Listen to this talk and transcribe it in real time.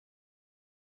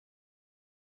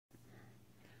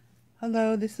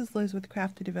Hello, this is Liz with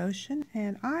Crafty Devotion,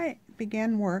 and I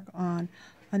began work on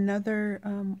another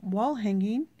wall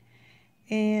hanging,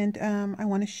 and I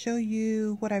want to show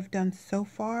you what I've done so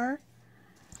far.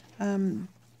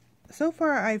 So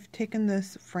far I've taken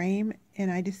this frame and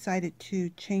I decided to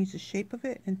change the shape of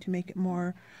it and to make it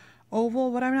more oval,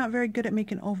 but I'm not very good at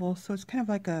making oval, so it's kind of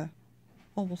like a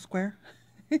oval square.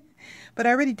 But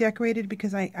I already decorated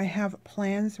because I have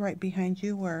plans right behind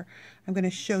you where I'm going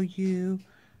to show you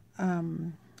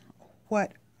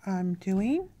what I'm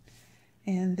doing,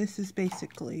 and this is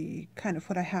basically kind of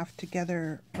what I have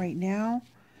together right now.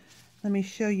 Let me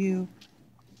show you.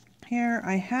 Here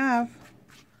I have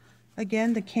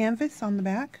again the canvas on the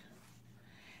back,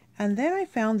 and then I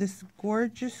found this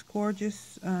gorgeous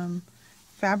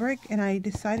fabric, and I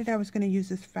decided I was going to use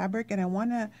this fabric, and I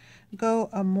want to go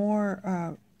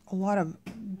a lot of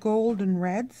gold and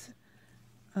reds.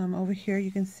 Over here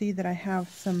you can see that I have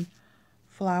some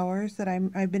flowers that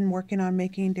I've been working on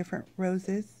making different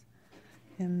roses.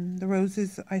 And the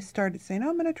roses, I started saying, oh,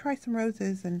 I'm going to try some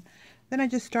roses, and then I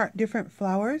just start different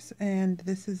flowers, and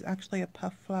this is actually a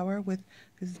puff flower with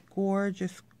this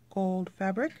gorgeous gold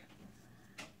fabric,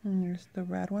 and there's the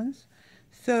red ones.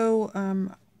 So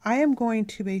I am going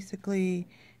to basically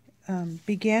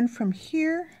begin from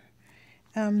here.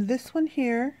 This one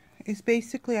here is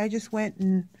basically, I just went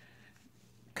and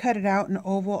cut it out in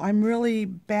oval. I'm really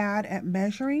bad at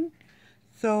measuring,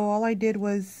 so all I did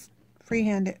was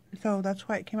freehand it, so that's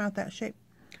why it came out that shape.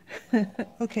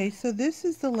 Okay, so this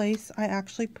is the lace I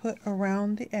actually put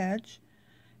around the edge,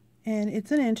 and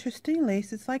it's an interesting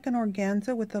lace. It's like an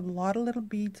organza with a lot of little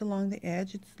beads along the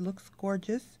edge. It looks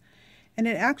gorgeous, and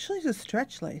it actually is a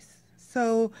stretch lace,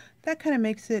 so that kind of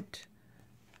makes it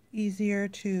easier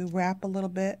to wrap a little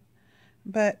bit.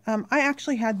 But I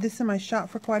actually had this in my shop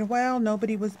for quite a while.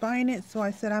 Nobody was buying it, so I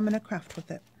said I'm going to craft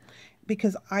with it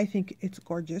because I think it's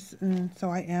gorgeous, and so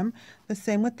I am. The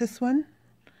same with this one.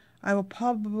 I will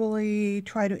probably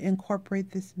try to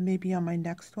incorporate this maybe on my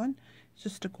next one. It's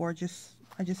just a gorgeous,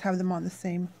 I just have them on the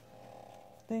same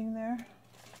thing there.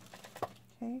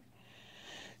 Okay.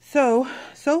 So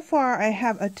far I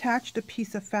have attached a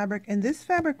piece of fabric, and this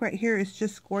fabric right here is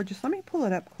just gorgeous. Let me pull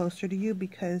it up closer to you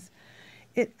because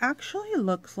it actually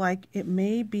looks like it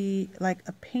may be like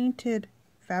a painted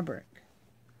fabric.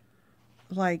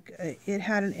 Like it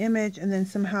had an image and then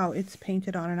somehow it's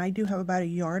painted on, and I do have about a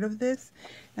yard of this,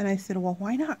 and I said, well,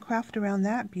 why not craft around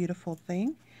that beautiful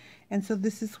thing? And so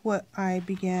this is what I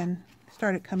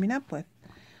started coming up with.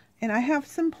 And I have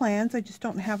some plans, I just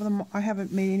don't have them, I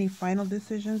haven't made any final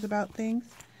decisions about things.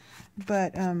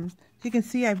 But as you can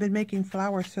see, I've been making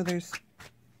flowers, so there's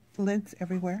lints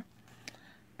everywhere.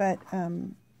 But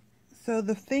so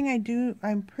the thing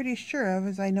I'm pretty sure of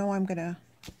is I know I'm gonna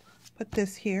put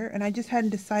this here, and I just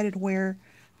hadn't decided where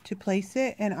to place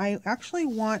it. And I actually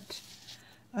want,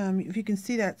 if you can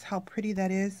see, that's how pretty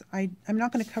that is. I'm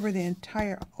not going to cover the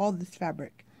all this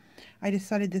fabric. I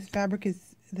decided this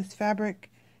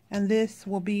fabric, and this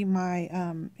will be my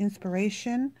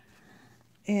inspiration.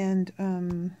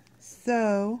 And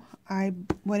so I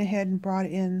went ahead and brought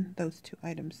in those two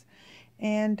items.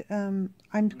 And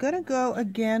I'm going to go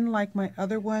again like my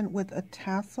other one with a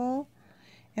tassel.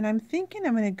 And I'm thinking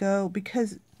I'm going to go,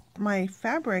 because my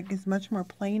fabric is much more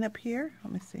plain up here.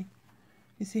 Let me see.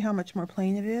 You see how much more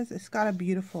plain it is? It's got a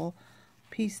beautiful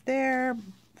piece there,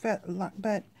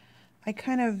 but I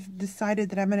kind of decided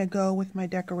that I'm going to go with my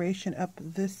decoration up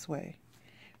this way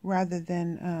rather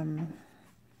than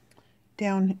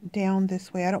down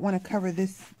this way. I don't want to cover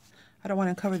this. I don't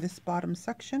want to cover this bottom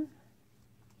section.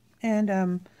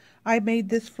 And I made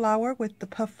this flower with the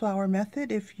puff flower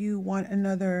method. If you want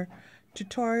another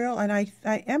tutorial, and I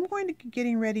am going to be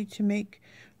getting ready to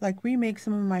remake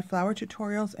some of my flower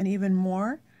tutorials and even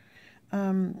more.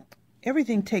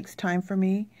 Everything takes time for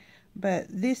me, but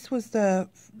this was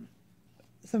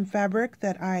some fabric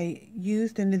that I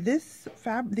used, and these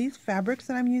fabrics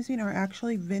that I'm using are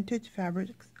actually vintage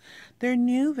fabrics. They're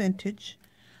new vintage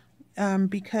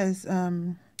because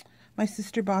my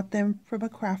sister bought them from a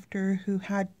crafter who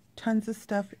had tons of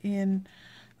stuff in.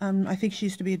 I think she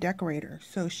used to be a decorator,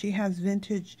 so she had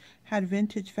vintage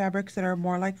fabrics that are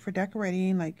more like for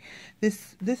decorating. Like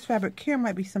this fabric here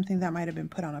might be something that might have been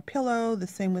put on a pillow. The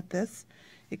same with this.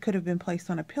 It could have been placed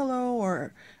on a pillow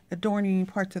or adorning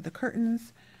parts of the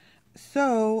curtains.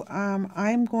 So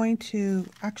I'm going to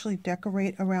actually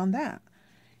decorate around that.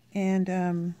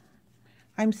 And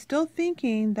I'm still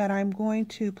thinking that I'm going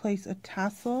to place a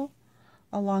tassel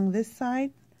along this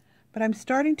side, but I'm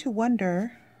starting to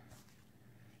wonder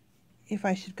if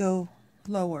I should go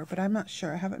lower, but I'm not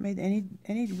sure. I haven't made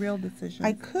any real decisions.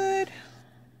 I could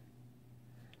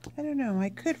I don't know, I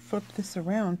could flip this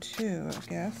around too, I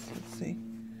guess. Let's see.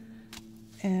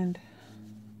 And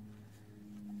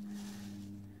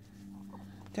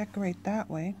decorate that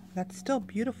way. That's still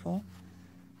beautiful,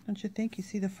 don't you think? You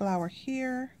see the flower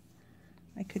here.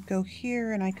 I could go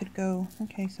here and I could go,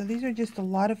 okay, so these are just a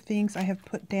lot of things I have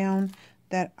put down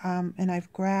that, and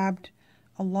I've grabbed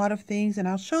a lot of things, and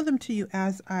I'll show them to you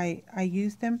as I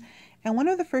use them. And one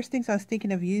of the first things I was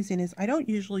thinking of using is, I don't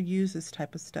usually use this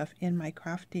type of stuff in my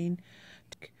crafting.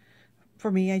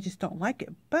 For me, I just don't like it,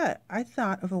 but I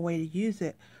thought of a way to use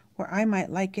it where I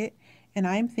might like it, and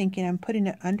I'm thinking I'm putting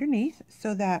it underneath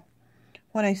so that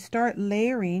when I start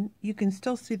layering, you can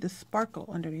still see the sparkle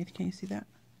underneath. Can you see that?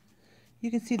 You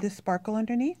can see the sparkle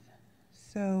underneath.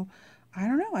 So I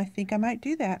don't know, I think I might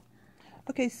do that.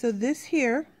 Okay, so this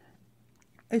here,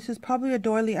 this is probably a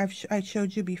doily I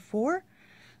showed you before.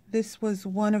 This was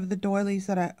one of the doilies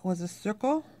that was a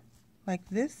circle like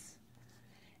this,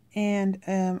 and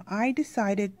I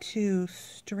decided to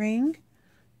string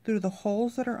through the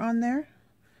holes that are on there,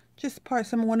 just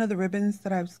one of the ribbons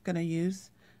that I was going to use.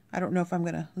 I don't know if I'm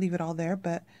going to leave it all there,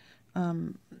 but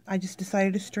I just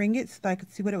decided to string it so that I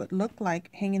could see what it would look like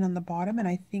hanging on the bottom, and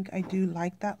I think I do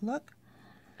like that look.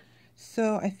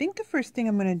 So I think the first thing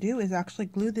I'm going to do is actually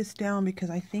glue this down, because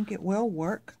I think it will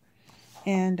work,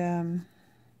 and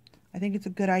I think it's a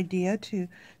good idea to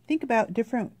think about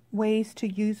different ways to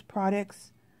use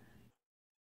products.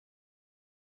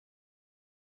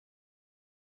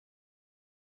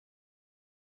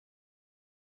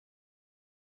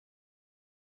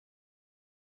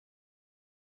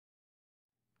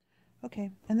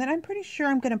 Okay, and then I'm pretty sure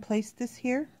I'm going to place this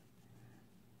here.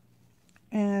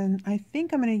 And I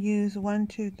think I'm going to use 1,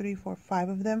 2, 3, 4, 5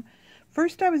 of them.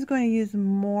 First I was going to use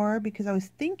more because I was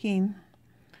thinking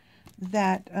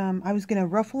that I was going to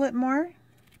ruffle it more.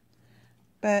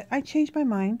 But I changed my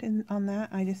mind on that.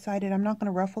 I decided I'm not going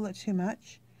to ruffle it too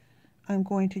much. I'm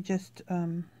going to just,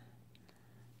 maybe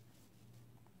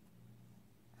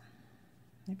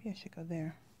I should go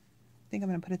there. I think I'm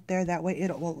going to put it there. That way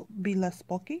it will be less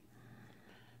bulky.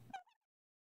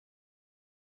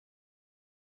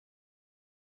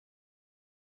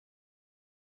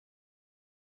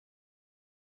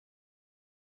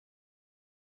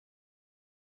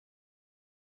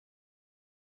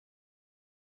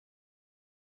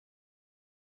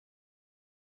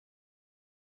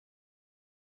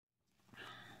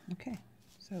 Okay,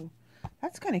 so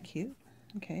that's kind of cute.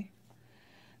 Okay.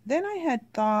 Then I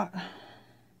had thought,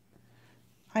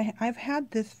 I've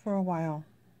had this for a while.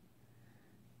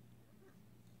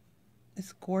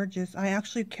 It's gorgeous. I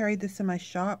actually carried this in my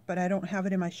shop, but I don't have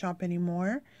it in my shop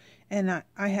anymore. And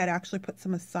I had actually put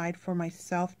some aside for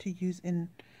myself to use in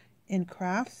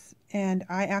crafts. And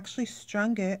I actually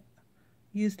strung it,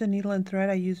 used a needle and thread.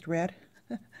 I used red.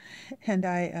 And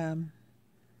I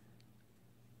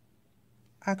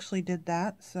actually did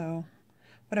that. So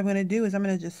what I'm going to do is I'm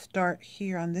going to just start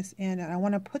here on this end, and I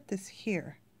want to put this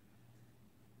here.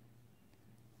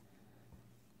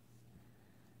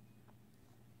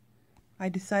 I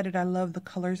decided I love the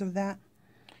colors of that,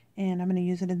 and I'm going to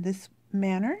use it in this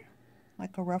manner,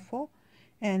 like a ruffle,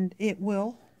 and it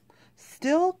will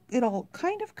still, it'll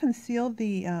kind of conceal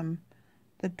the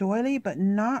doily, but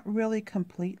not really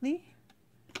completely.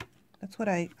 That's what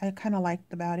I kind of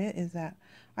liked about it, is that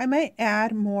I might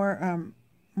add more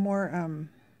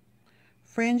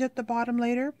fringe at the bottom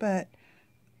later, but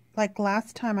like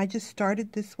last time I just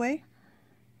started this way,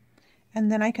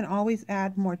 and then I can always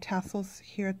add more tassels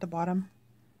here at the bottom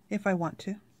if I want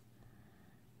to.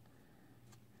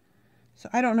 So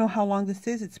I don't know how long this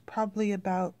is. It's probably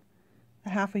about a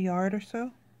half a yard or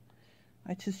so.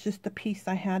 It's just the piece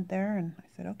I had there, and I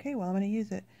said, okay, well, I'm going to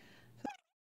use it. So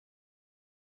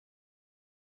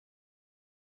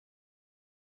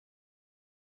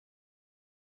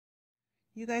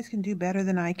you guys can do better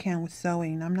than I can with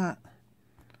sewing. I'm not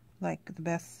like the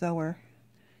best sewer,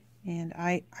 and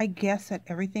I guess at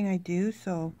everything I do,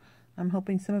 so I'm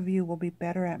hoping some of you will be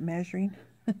better at measuring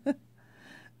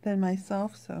than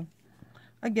myself. So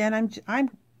again, I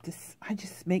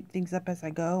just make things up as I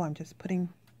go. I'm just putting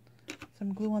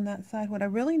some glue on that side. What I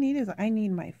really need is I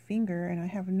need my finger, and I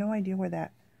have no idea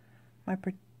where my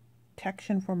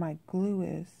protection for my glue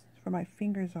is, for my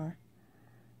fingers are.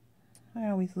 I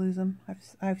always lose them.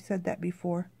 I've said that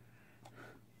before.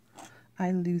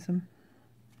 I lose them.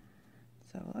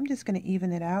 So I'm just going to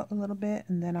even it out a little bit,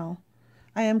 and then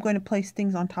I am going to place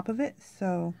things on top of it.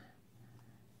 So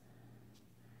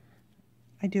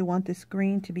I do want this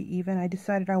green to be even. I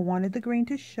decided I wanted the green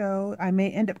to show. I may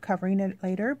end up covering it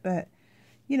later, but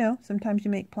you know, sometimes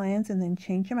you make plans and then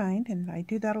change your mind, and I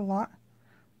do that a lot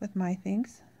with my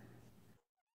things.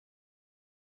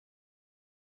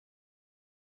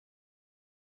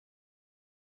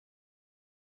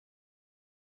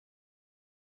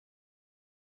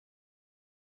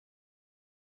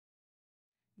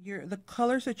 the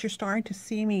colors that you're starting to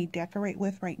see me decorate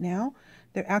with right now,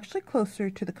 they're actually closer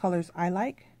to the colors I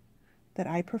like, that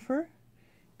I prefer,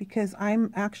 because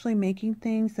I'm actually making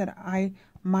things that I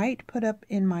might put up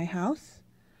in my house.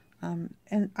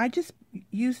 And I just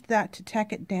used that to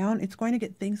tack it down. It's going to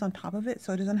get things on top of it,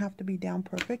 so it doesn't have to be down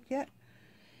perfect yet.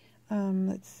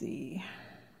 Let's see.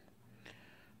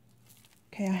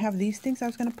 Okay, I have these things I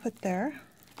was going to put there.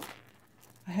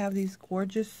 I have these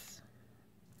gorgeous,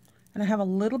 and I have a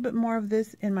little bit more of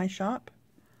this in my shop.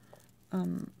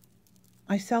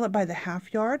 I sell it by the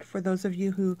half yard for those of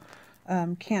you who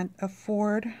can't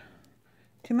afford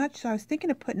too much. So I was thinking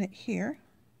of putting it here.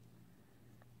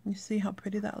 You see how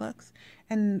pretty that looks?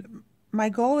 And my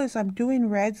goal is I'm doing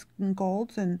reds and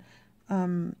golds, and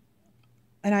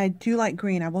I do like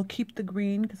green. I will keep the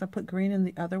green because I put green in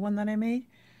the other one that I made.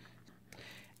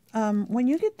 When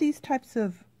you get these types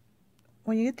of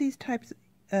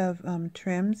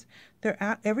trims,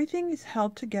 everything is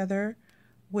held together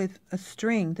with a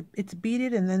string. It's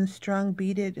beaded and then strung,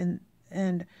 beaded,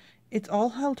 and it's all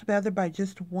held together by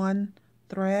just one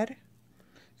thread.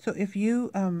 So if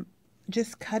you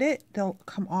just cut it, they'll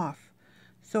come off.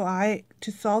 So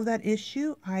to solve that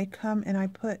issue, I come and I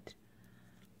put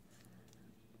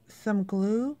some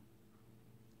glue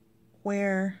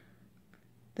where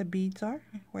the beads are,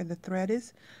 where the thread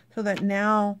is, so that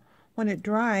now when it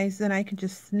dries, then I can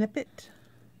just snip it.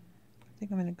 I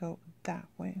think I'm going to go that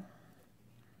way.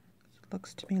 It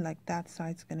looks to me like that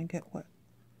side's going to get what.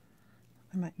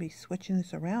 I might be switching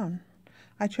this around.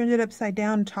 I turned it upside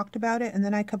down and talked about it, and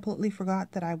then I completely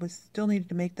forgot that I still needed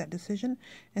to make that decision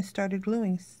and started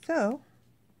gluing. So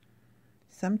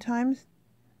sometimes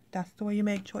that's the way you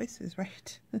make choices,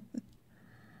 right?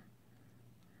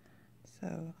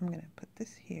 So I'm going to put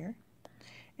this here.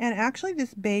 And actually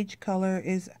this beige color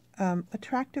is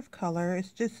attractive color.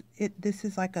 It's just, this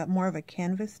is like more of a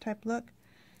canvas type look.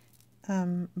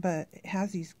 But it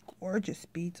has these gorgeous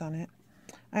beads on it.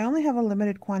 I only have a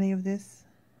limited quantity of this.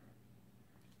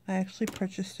 I actually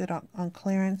purchased it on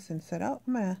clearance and said, oh,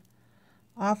 I'm going to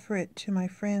offer it to my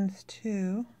friends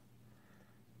too.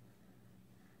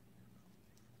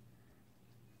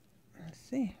 Let's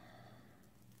see.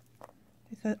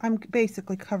 So I'm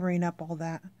basically covering up all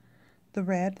that. The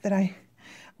red that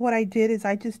what I did is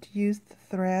I just used the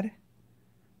thread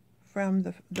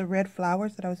from the red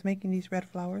flowers that I was making, these red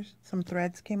flowers. Some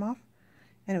threads came off,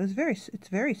 and it's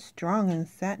very strong and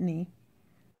satiny.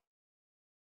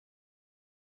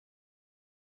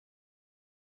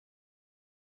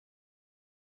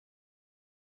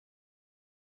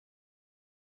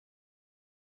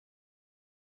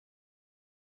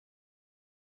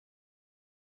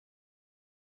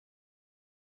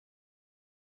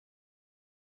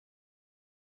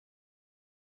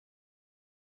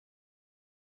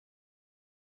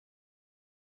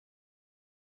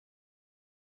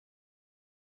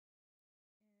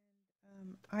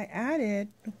 I added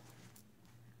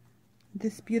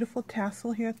this beautiful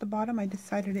tassel here at the bottom. I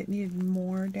decided it needed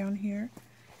more down here.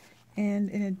 And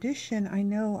in addition, I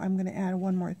know I'm going to add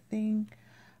one more thing.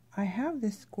 I have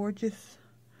this gorgeous,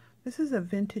 this is a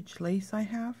vintage lace I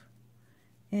have.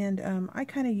 And I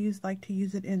kind of like to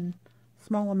use it in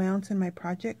small amounts in my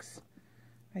projects.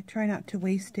 I try not to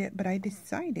waste it, but I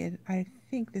decided I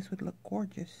think this would look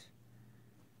gorgeous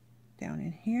down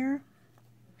in here.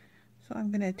 So I'm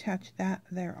going to attach that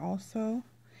there also.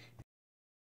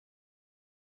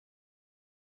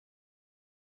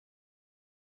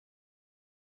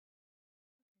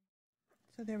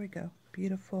 So there we go.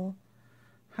 Beautiful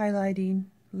highlighting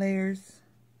layers.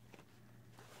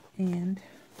 And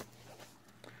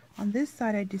on this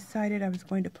side I decided I was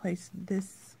going to place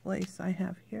this lace I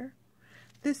have here.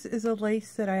 This is a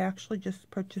lace that I actually just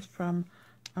purchased from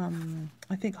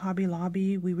I think Hobby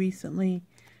Lobby. We recently,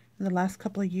 in the last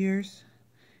couple of years,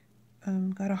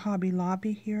 got a Hobby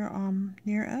Lobby here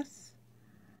near us.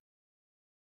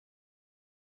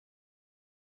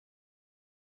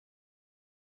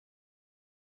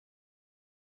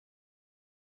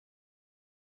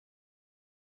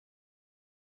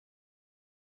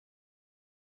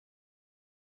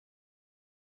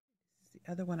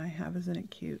 The other one I have, isn't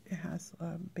it cute? It has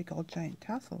big old giant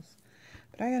tassels.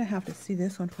 But I'm going to have to see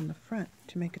this one from the front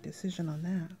to make a decision on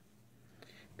that.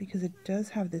 Because it does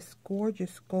have this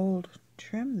gorgeous gold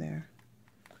trim there.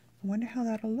 I wonder how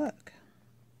that'll look.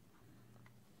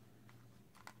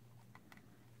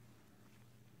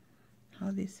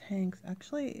 How these hangs.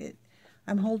 Actually,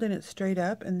 I'm holding it straight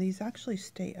up, and these actually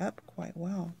stay up quite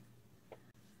well.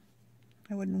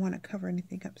 I wouldn't want to cover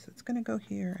anything up, so it's going to go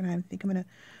here, and I think I'm going to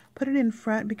put it in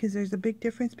front because there's a big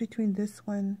difference between this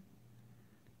one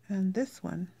and this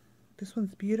one. This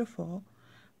one's beautiful,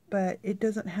 but it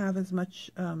doesn't have as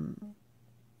much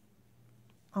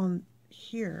on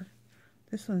here.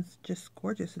 This one's just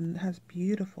gorgeous and it has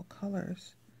beautiful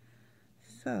colors.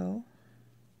 So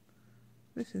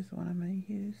this is the one I'm going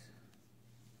to use.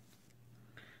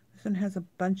 This one has a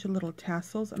bunch of little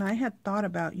tassels, and I had thought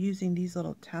about using these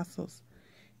little tassels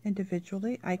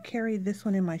individually. I carry this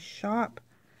one in my shop.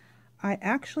 I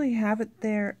actually have it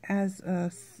there as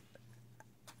a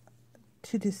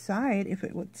to decide if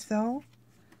it would sell,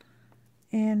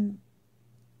 and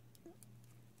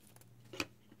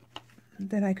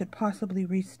then I could possibly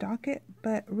restock it,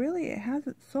 but really it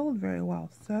hasn't sold very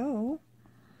well, so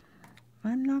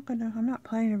I'm not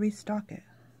planning to restock it.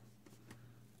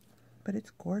 But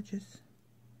it's gorgeous.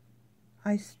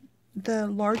 The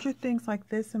larger things like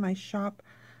this in my shop,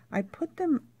 I put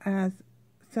them as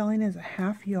selling as a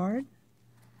half yard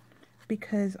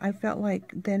because I felt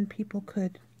like then people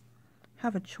could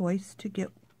have a choice to get,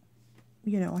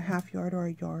 you know, a half yard or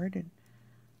a yard, and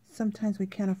sometimes we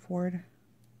can't afford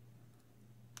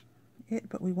it,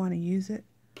 but we want to use it.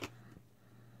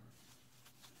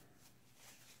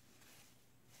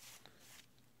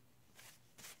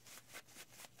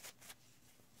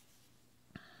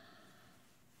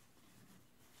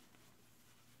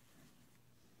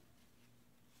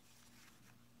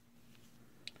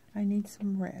 I need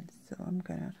some red, so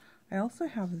I also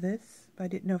have this, but I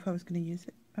didn't know if I was gonna use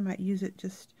it. I might use it,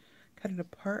 just cut it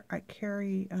apart. I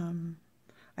carry,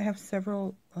 I have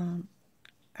several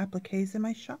appliques in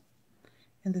my shop,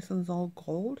 and this one's all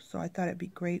gold, so I thought it'd be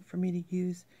great for me to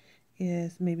use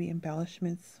is maybe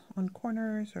embellishments on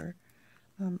corners, or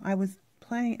I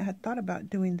had thought about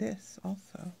doing this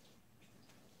also.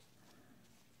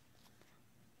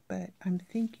 But I'm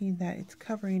thinking that it's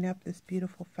covering up this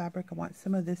beautiful fabric. I want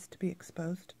some of this to be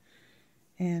exposed,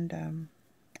 and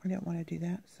I don't want to do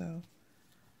that, so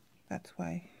that's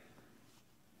why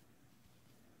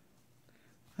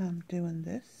I'm doing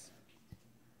this.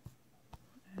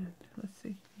 And let's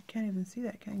see, you can't even see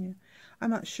that, can you? I'm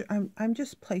not sure. I'm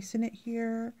just placing it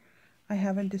here. I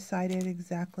haven't decided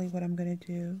exactly what I'm going to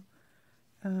do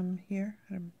here.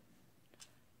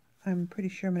 I'm pretty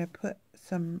sure I'm going to put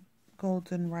some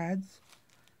golds and reds.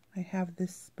 I have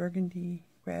this burgundy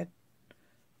red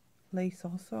lace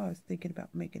also. I was thinking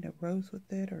about making a rose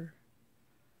with it, or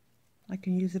I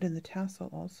can use it in the tassel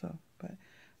also, but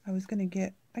I was going to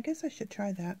get, I guess I should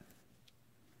try that,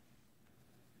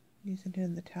 using it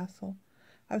in the tassel.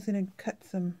 I was going to cut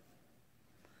some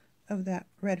of that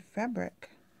red fabric.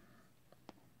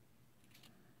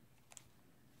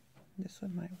 This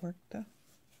one might work though,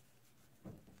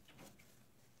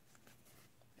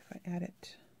 if I add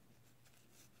it,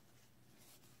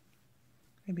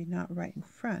 maybe not right in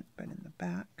front, but in the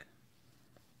back,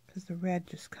 because the red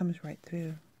just comes right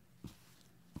through.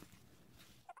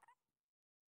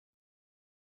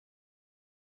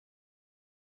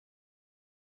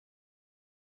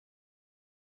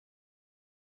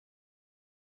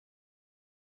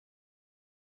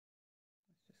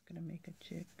 Just going to make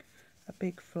a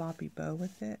big floppy bow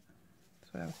with it.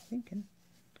 That's what I was thinking.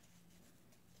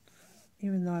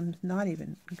 Even though I'm not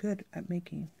even good at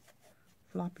making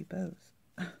floppy bows.